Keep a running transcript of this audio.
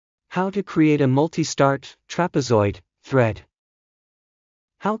How to create a multi-start, trapezoid, thread.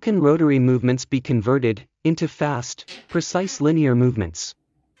 How can rotary movements be converted into fast, precise linear movements?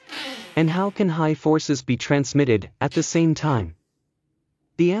 And how can high forces be transmitted at the same time?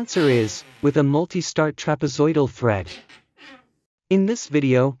 The answer is, with a multi-start trapezoidal thread. In this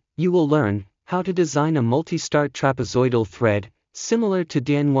video, you will learn how to design a multi-start trapezoidal thread similar to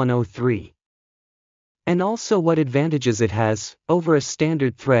DN 103. And also what advantages it has over a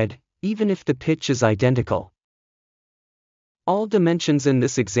standard thread, even if the pitch is identical. All dimensions in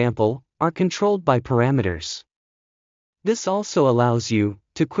this example are controlled by parameters. This also allows you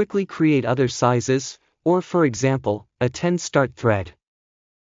to quickly create other sizes, or for example, a 10-start thread.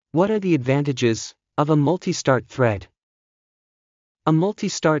 What are the advantages of a multi-start thread? A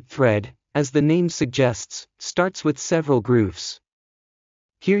multi-start thread, as the name suggests, starts with several grooves.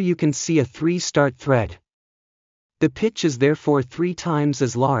 Here you can see a 3-start thread. The pitch is therefore 3 times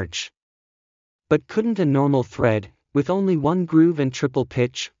as large. But couldn't a normal thread, with only one groove and triple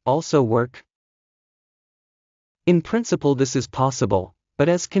pitch, also work? In principle this is possible, but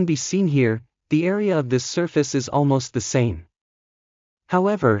as can be seen here, the area of this surface is almost the same.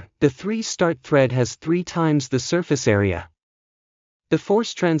 However, the 3-start thread has 3 times the surface area. The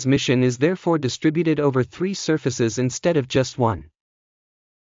force transmission is therefore distributed over 3 surfaces instead of just one.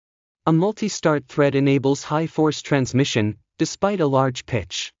 A multi-start thread enables high force transmission, despite a large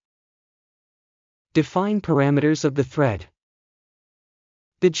pitch. Define parameters of the thread.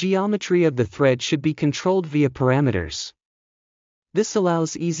 The geometry of the thread should be controlled via parameters. This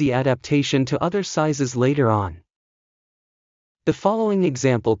allows easy adaptation to other sizes later on. The following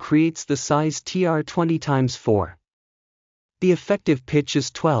example creates the size TR20x4. The effective pitch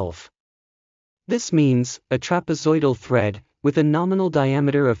is 12. This means a trapezoidal thread with a nominal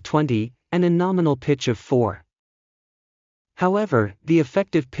diameter of 20 and a nominal pitch of 4. However, the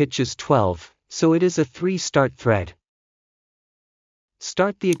effective pitch is 12, so it is a 3-start thread.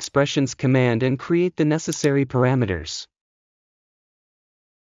 Start the expressions command and create the necessary parameters.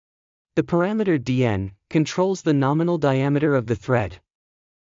 The parameter dn controls the nominal diameter of the thread.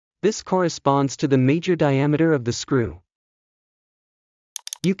 This corresponds to the major diameter of the screw.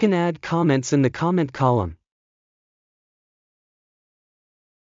 You can add comments in the comment column.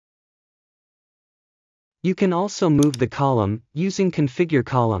 You can also move the column using configure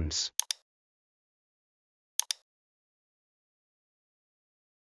columns.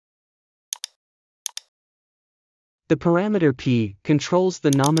 The parameter p controls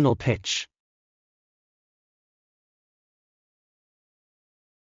the nominal pitch.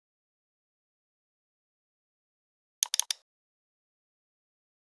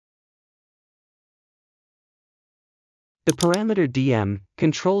 The parameter dm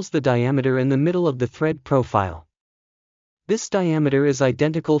controls the diameter in the middle of the thread profile. This diameter is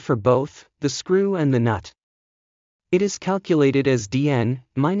identical for both the screw and the nut. It is calculated as dn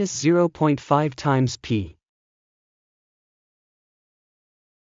minus 0.5 times p.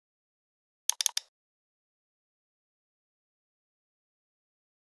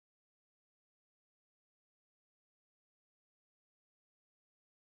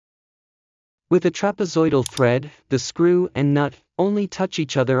 With a trapezoidal thread, the screw and nut only touch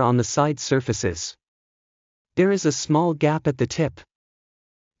each other on the side surfaces. There is a small gap at the tip.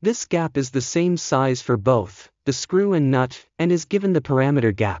 This gap is the same size for both the screw and nut and is given the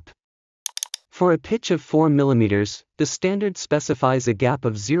parameter gap. For a pitch of 4 mm, the standard specifies a gap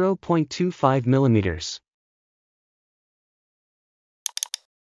of 0.25 mm.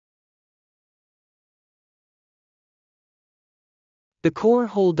 The core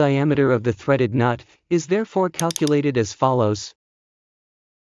hole diameter of the threaded nut is therefore calculated as follows.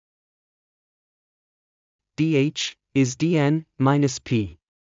 dH is dn minus p.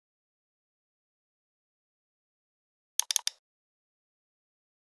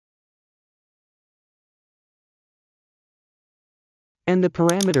 And the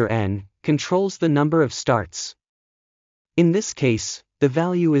parameter n controls the number of starts. In this case, the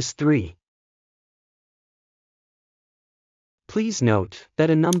value is 3. Please note that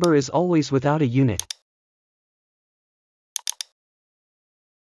a number is always without a unit.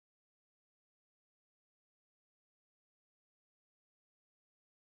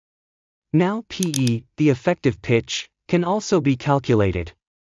 Now PE, the effective pitch, can also be calculated.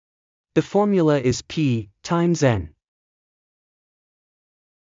 The formula is P times N.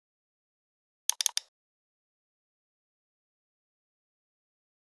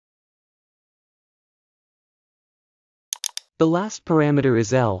 The last parameter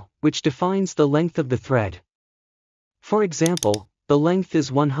is L, which defines the length of the thread. For example, the length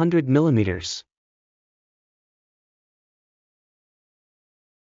is 100 mm.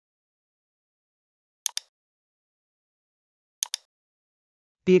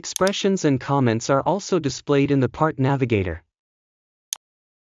 The expressions and comments are also displayed in the part navigator.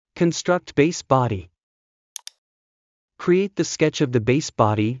 Construct base body. Create the sketch of the base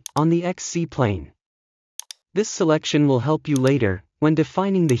body on the XC plane. This selection will help you later when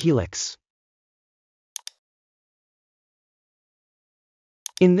defining the helix.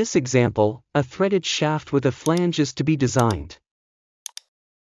 In this example, a threaded shaft with a flange is to be designed.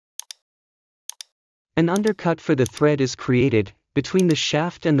 An undercut for the thread is created between the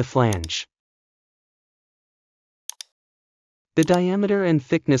shaft and the flange. The diameter and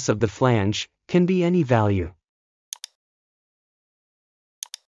thickness of the flange can be any value.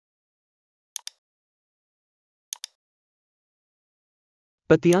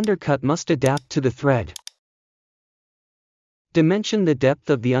 But the undercut must adapt to the thread. Dimension the depth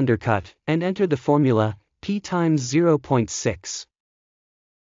of the undercut and enter the formula P times 0.6.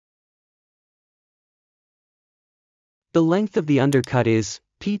 The length of the undercut is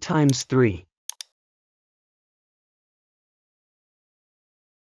P times 3.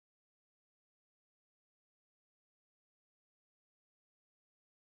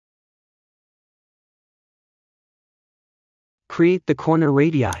 Create the corner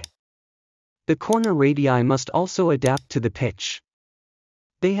radii. The corner radii must also adapt to the pitch.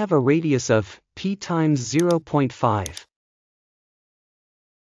 They have a radius of P times 0.5.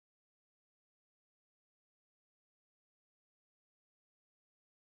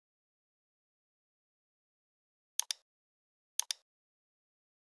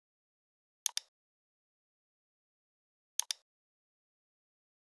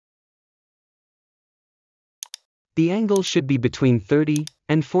 The angle should be between 30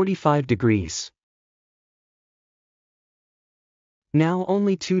 and 45 degrees. Now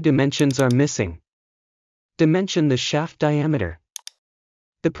only two dimensions are missing. Dimension the shaft diameter.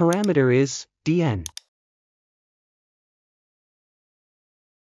 The parameter is dn.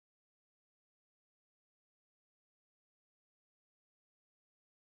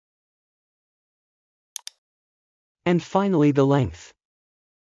 And finally the length.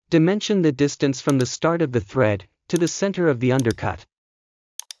 Dimension the distance from the start of the thread to the center of the undercut.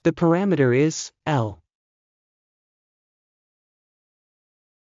 The parameter is L.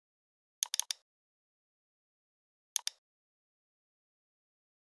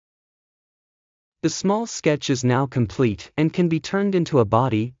 The small sketch is now complete and can be turned into a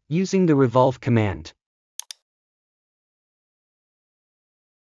body using the revolve command.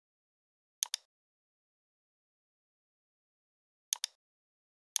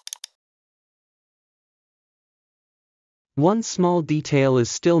 One small detail is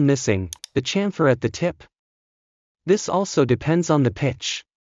still missing, the chamfer at the tip. This also depends on the pitch.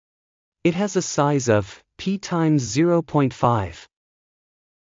 It has a size of P times 0.5.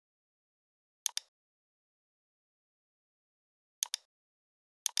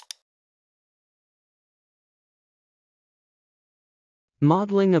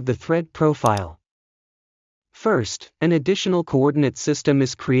 Modeling of the thread profile. First, an additional coordinate system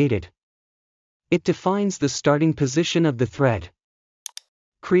is created. It defines the starting position of the thread.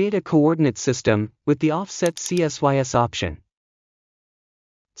 Create a coordinate system with the offset CSYS option.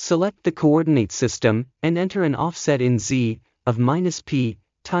 Select the coordinate system and enter an offset in Z of -p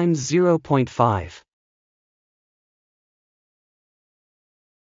times 0.5.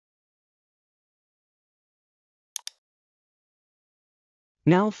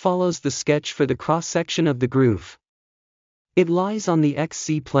 Now follows the sketch for the cross-section of the groove. It lies on the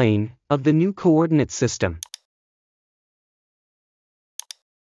XC plane of the new coordinate system.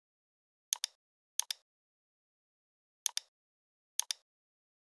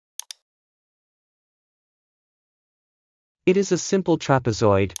 It is a simple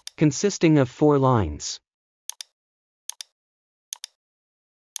trapezoid, consisting of 4 lines.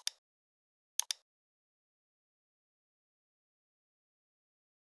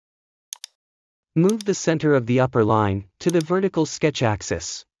 Move the center of the upper line to the vertical sketch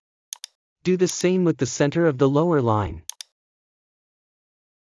axis. Do the same with the center of the lower line.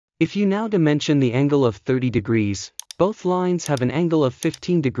 If you now dimension the angle of 30 degrees, both lines have an angle of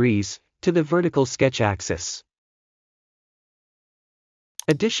 15 degrees to the vertical sketch axis.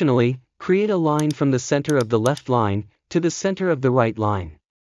 Additionally, create a line from the center of the left line to the center of the right line.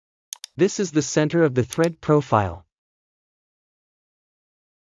 This is the center of the thread profile.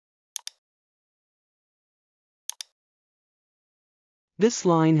 This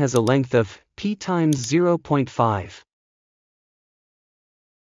line has a length of P times 0.5.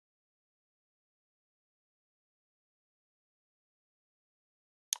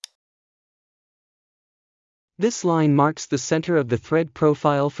 This line marks the center of the thread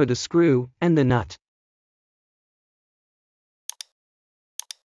profile for the screw and the nut.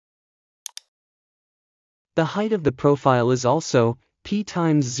 The height of the profile is also p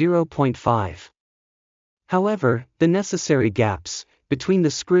times 0.5. However, the necessary gaps between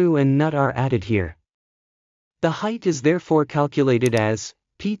the screw and nut are added here. The height is therefore calculated as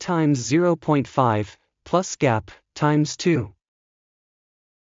p times 0.5 plus gap times 2.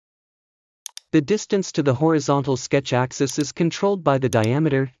 The distance to the horizontal sketch axis is controlled by the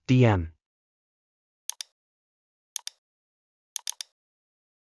diameter, dm.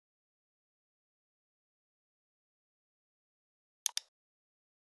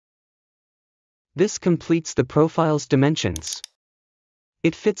 This completes the profile's dimensions.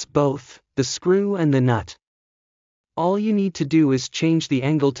 It fits both the screw and the nut. All you need to do is change the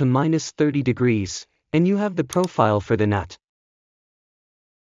angle to -30 degrees, and you have the profile for the nut.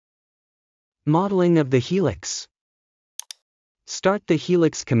 Modeling of the helix. Start the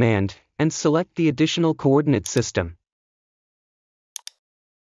helix command, and select the additional coordinate system.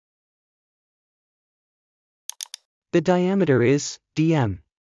 The diameter is dm.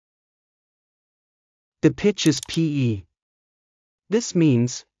 The pitch is PE. This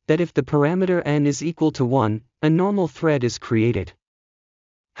means that if the parameter n is equal to 1, a normal thread is created.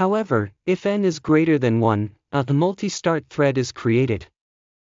 However, if n is greater than 1, a multi-start thread is created.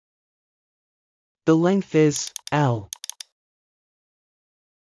 The length is L.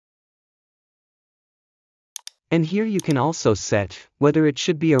 And here you can also set whether it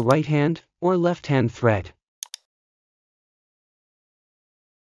should be a right-hand or left-hand thread.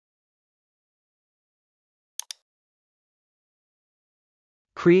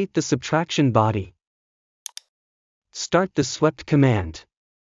 Create the subtraction body. Start the swept command.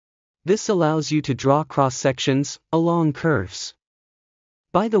 This allows you to draw cross-sections along curves.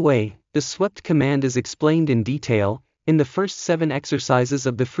 By the way, the swept command is explained in detail in the first 7 exercises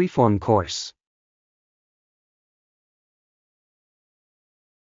of the freeform course.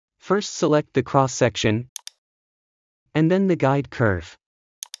 First select the cross-section, and then the guide curve.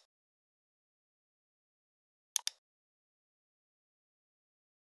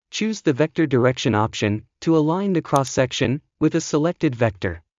 Choose the vector direction option to align the cross-section with a selected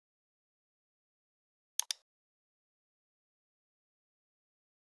vector.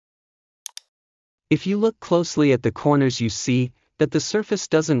 If you look closely at the corners, you see that the surface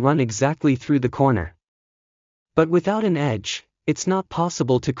doesn't run exactly through the corner. But without an edge, it's not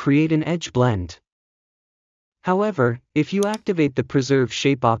possible to create an edge blend. However, if you activate the Preserve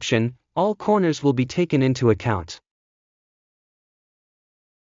Shape option, all corners will be taken into account.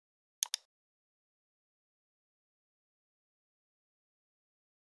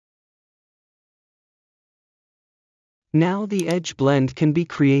 Now the edge blend can be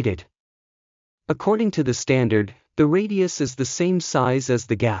created. According to the standard, the radius is the same size as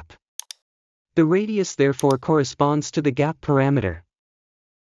the gap. The radius therefore corresponds to the gap parameter.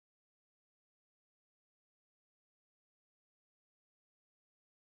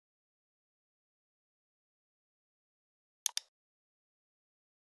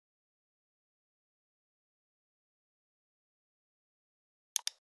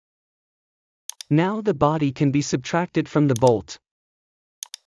 Now the body can be subtracted from the bolt.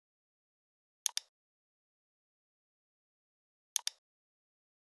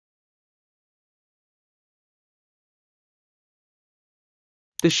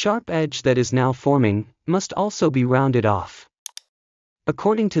 The sharp edge that is now forming must also be rounded off.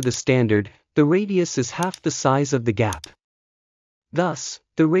 According to the standard, the radius is half the size of the gap. Thus,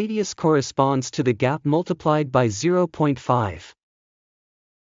 the radius corresponds to the gap multiplied by 0.5.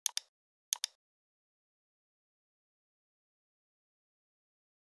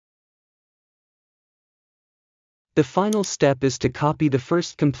 The final step is to copy the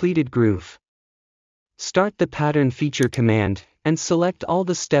first completed groove. Start the Pattern Feature command, and select all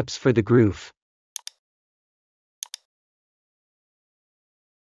the steps for the groove.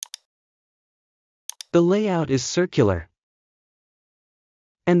 The layout is circular.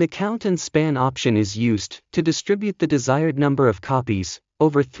 And the Count and Span option is used to distribute the desired number of copies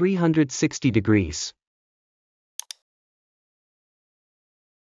over 360 degrees.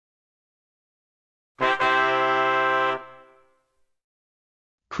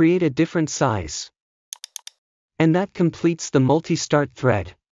 Create a different size. And that completes the multi-start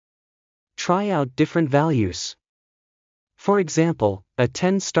thread. Try out different values. For example, a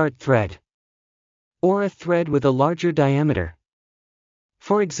 10-start thread. Or a thread with a larger diameter.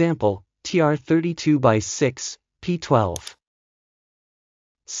 For example, TR32 by 6, P12.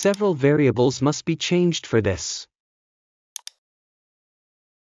 Several variables must be changed for this.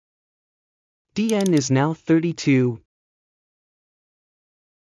 dn is now 32,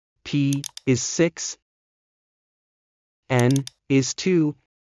 p is 6, n is 2,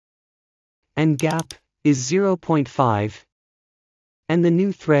 and gap is 0.5, and the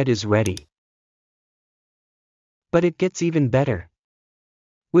new thread is ready. But it gets even better.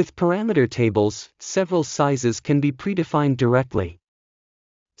 With parameter tables, several sizes can be predefined directly.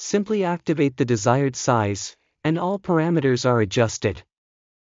 Simply activate the desired size, and all parameters are adjusted.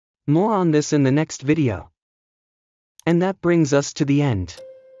 More on this in the next video. And that brings us to the end.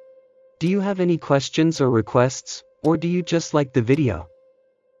 Do you have any questions or requests, or do you just like the video?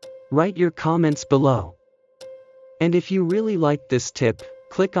 Write your comments below. And if you really liked this tip,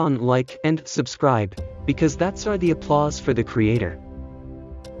 click on like and subscribe, because that's the applause for the creator.